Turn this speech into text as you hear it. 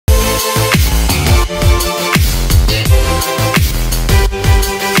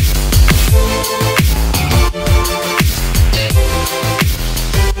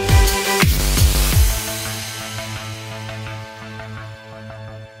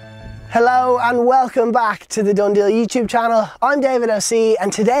Hello and welcome back to the DoneDeal YouTube channel. I'm David OC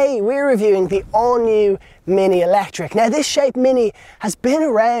and today we're reviewing the all-new Mini Electric. Now this shape Mini has been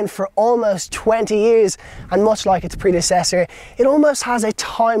around for almost 20 years and much like its predecessor, it almost has a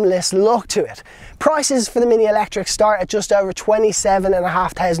timeless look to it. Prices for the Mini Electric start at just over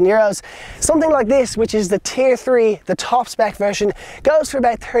 €27,500. Something like this, which is the Tier 3, the top spec version, goes for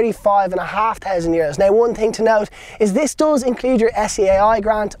about €35,500. Now one thing to note is this does include your SEAI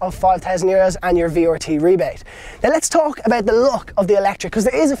grant of €5,000 and your VRT rebate. Now let's talk about the look of the Electric because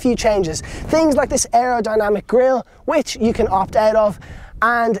there is a few changes. Things like this aerodynamic grille, which you can opt out of,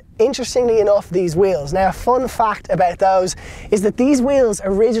 and interestingly enough, these wheels. Now a fun fact about those is that these wheels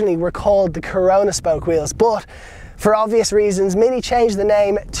originally were called the Corona spoke wheels, but for obvious reasons Mini changed the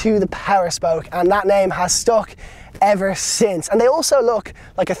name to the Power Spoke and that name has stuck ever since. And they also look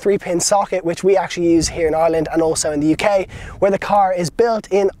like a 3-pin socket, which we actually use here in Ireland and also in the UK, where the car is built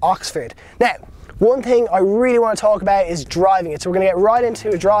in Oxford. Now, one thing I really want to talk about is driving it. So we're going to get right into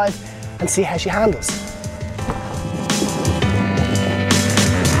a drive and see how she handles.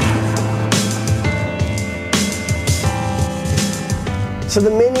 So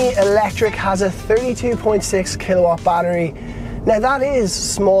the Mini Electric has a 32.6 kilowatt battery. Now that is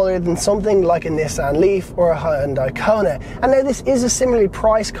smaller than something like a Nissan Leaf or a Hyundai Kona. And now this is a similarly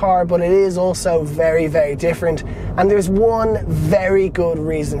priced car, but it is also very, very different. And there's one very good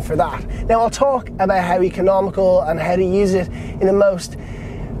reason for that. Now I'll talk about how economical and how to use it in the most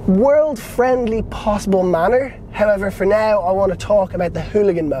world-friendly possible manner. However, for now, I want to talk about the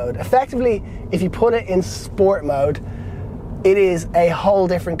hooligan mode. Effectively, if you put it in sport mode, it is a whole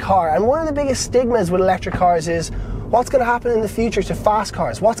different car. And one of the biggest stigmas with electric cars is what's going to happen in the future to fast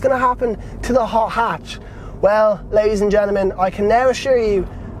cars? What's going to happen to the hot hatch? Well, ladies and gentlemen, I can now assure you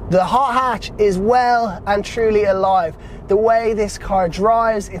the hot hatch is well and truly alive. The way this car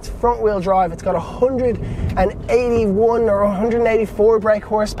drives, it's front wheel drive, it's got 181 or 184 brake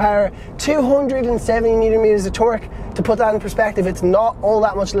horsepower, 270 Newton meters of torque. To put that in perspective, it's not all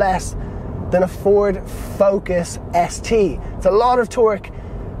that much less than a Ford Focus ST. It's a lot of torque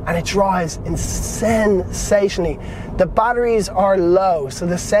and it drives sensationally. The batteries are low, so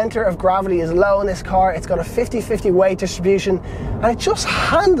the center of gravity is low in this car. It's got a 50-50 weight distribution and it just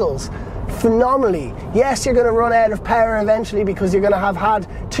handles phenomenally. Yes, you're going to run out of power eventually because you're going to have had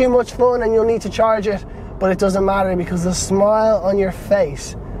too much fun and you'll need to charge it, but it doesn't matter because the smile on your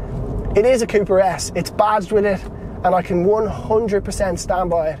face, it is a Cooper S. It's badged with it and I can 100% stand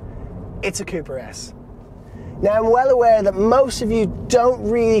by it. It's a Cooper S. Now I'm well aware that most of you don't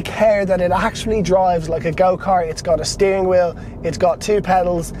really care that it actually drives like a go-kart. It's got a steering wheel, it's got 2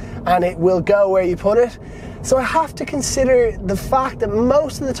 pedals, and it will go where you put it. So I have to consider the fact that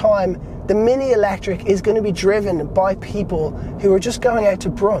most of the time the Mini Electric is going to be driven by people who are just going out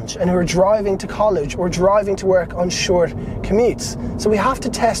to brunch and who are driving to college or driving to work on short commutes. So we have to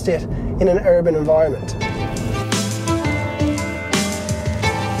test it in an urban environment.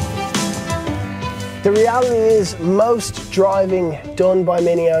 The reality is most driving done by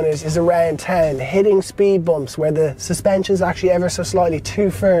Mini owners is around town, hitting speed bumps where the suspension is actually ever so slightly too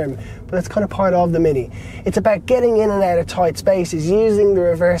firm, but it's kind of part of the Mini. It's about getting in and out of tight spaces, using the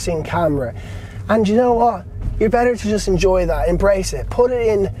reversing camera. And you know what? You're better to just enjoy that, embrace it, put it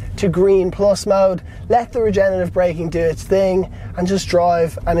in to green plus mode, let the regenerative braking do its thing, and just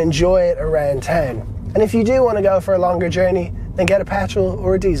drive and enjoy it around town. And if you do want to go for a longer journey, then get a petrol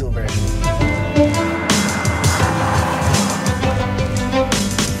or a diesel version.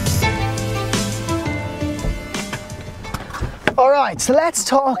 Alright, so let's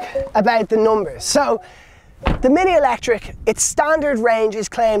talk about the numbers. So, the Mini Electric, its standard range is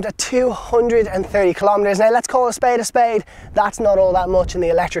claimed at 230 kilometers. Now let's call a spade, that's not all that much in the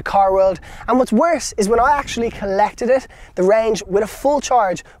electric car world. And what's worse is when I actually collected it, the range with a full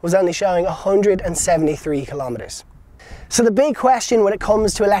charge was only showing 173 kilometers. So the big question when it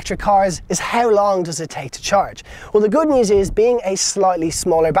comes to electric cars is how long does it take to charge? Well, the good news is being a slightly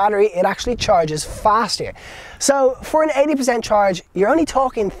smaller battery, it actually charges faster. So for an 80% charge, you're only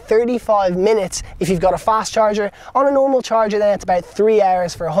talking 35 minutes if you've got a fast charger. On a normal charger then it's about 3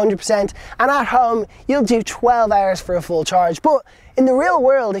 hours for 100%, and at home you'll do 12 hours for a full charge. But in the real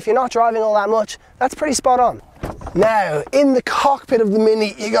world, if you're not driving all that much, that's pretty spot on. Now, in the cockpit of the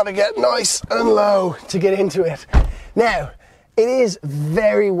Mini, you gotta get nice and low to get into it. Now, it is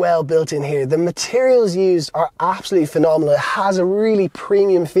very well built in here. The materials used are absolutely phenomenal. It has a really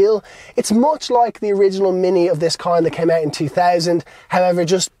premium feel. It's much like the original Mini of this kind that came out in 2000, however,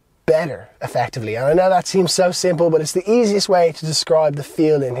 just better, effectively. And I know that seems so simple, but it's the easiest way to describe the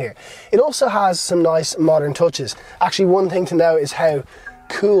feel in here. It also has some nice modern touches. Actually, one thing to note is how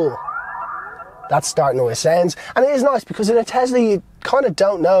cool that start noise sounds. And it is nice because in a Tesla you kind of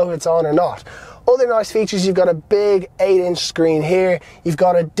don't know if it's on or not. Other nice features, you've got a big 8-inch screen here, you've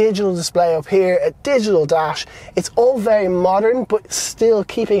got a digital display up here, a digital dash. It's all very modern, but still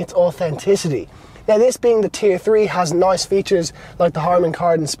keeping its authenticity. Now this being the Tier 3 has nice features like the Harman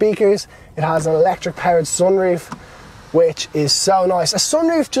Kardon speakers. It has an electric powered sunroof, which is so nice. A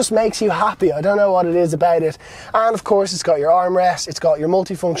sunroof just makes you happy. I don't know what it is about it. And of course it's got your armrest, it's got your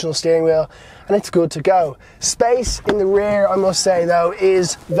multifunctional steering wheel, and it's good to go. Space in the rear, I must say though,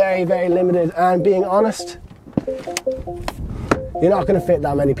 is very, very limited, and being honest, you're not going to fit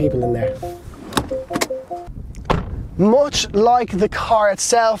that many people in there. Much like the car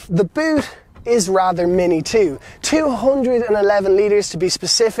itself, the boot is rather mini too. 211 litres to be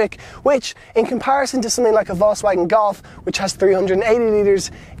specific, which in comparison to something like a Volkswagen Golf, which has 380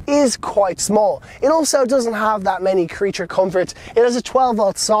 litres, is quite small. It also doesn't have that many creature comforts. It has a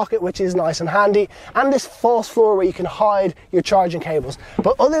 12-volt socket, which is nice and handy, and this false floor where you can hide your charging cables.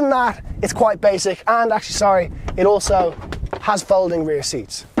 But other than that, it's quite basic, and actually, sorry, it also has folding rear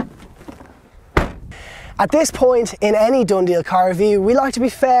seats. At this point in any DoneDeal car review, we like to be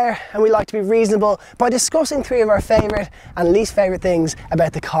fair and we like to be reasonable by discussing 3 of our favourite and least favourite things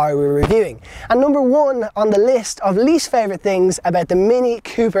about the car we're reviewing. And number 1 on the list of least favourite things about the Mini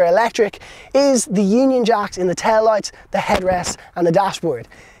Cooper Electric is the Union jacks in the taillights, the headrest and the dashboard.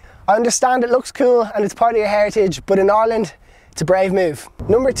 I understand it looks cool and it's part of your heritage, but in Ireland, it's a brave move.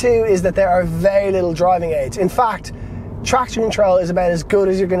 Number 2 is that there are very little driving aids. In fact, traction control is about as good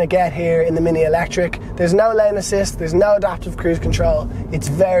as you're going to get here in the Mini Electric. There's no lane assist, there's no adaptive cruise control. It's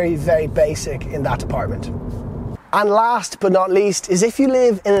very, very basic in that department. And last but not least is if you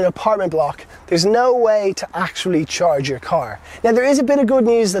live in an apartment block, there's no way to actually charge your car. Now there is a bit of good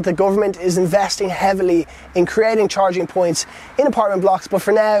news that the government is investing heavily in creating charging points in apartment blocks, but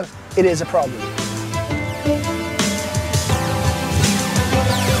for now it is a problem.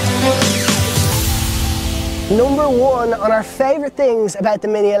 Number 1 on our favourite things about the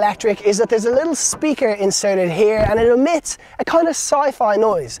Mini Electric is that there's a little speaker inserted here and it emits a kind of sci-fi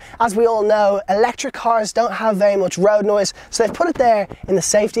noise. As we all know, electric cars don't have very much road noise, so they've put it there in the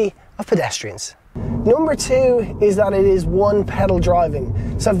safety of pedestrians. Number 2 is that it is one pedal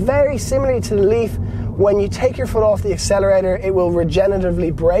driving. So very similarly to the Leaf, when you take your foot off the accelerator, it will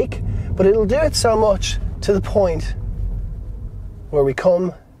regeneratively brake, but it'll do it so much to the point where we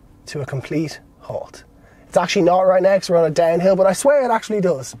come to a complete halt. It's actually not right now because we're on a downhill, but I swear it actually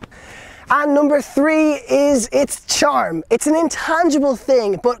does. And number 3 is its charm. It's an intangible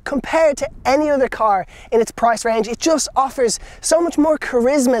thing, but compared to any other car in its price range, it just offers so much more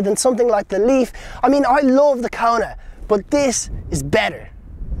charisma than something like the Leaf. I mean, I love the Kona, but this is better.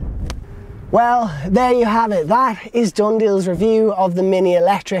 Well, there you have it. That is DoneDeal's review of the Mini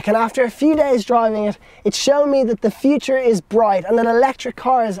Electric, and after a few days driving it, it's shown me that the future is bright and that electric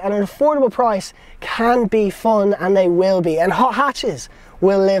cars at an affordable price can be fun, and they will be, and hot hatches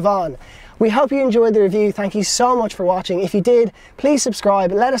will live on. We hope you enjoyed the review. Thank you so much for watching. If you did, please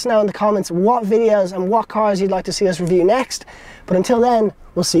subscribe and let us know in the comments what videos and what cars you'd like to see us review next. But until then,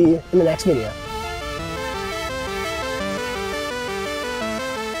 we'll see you in the next video.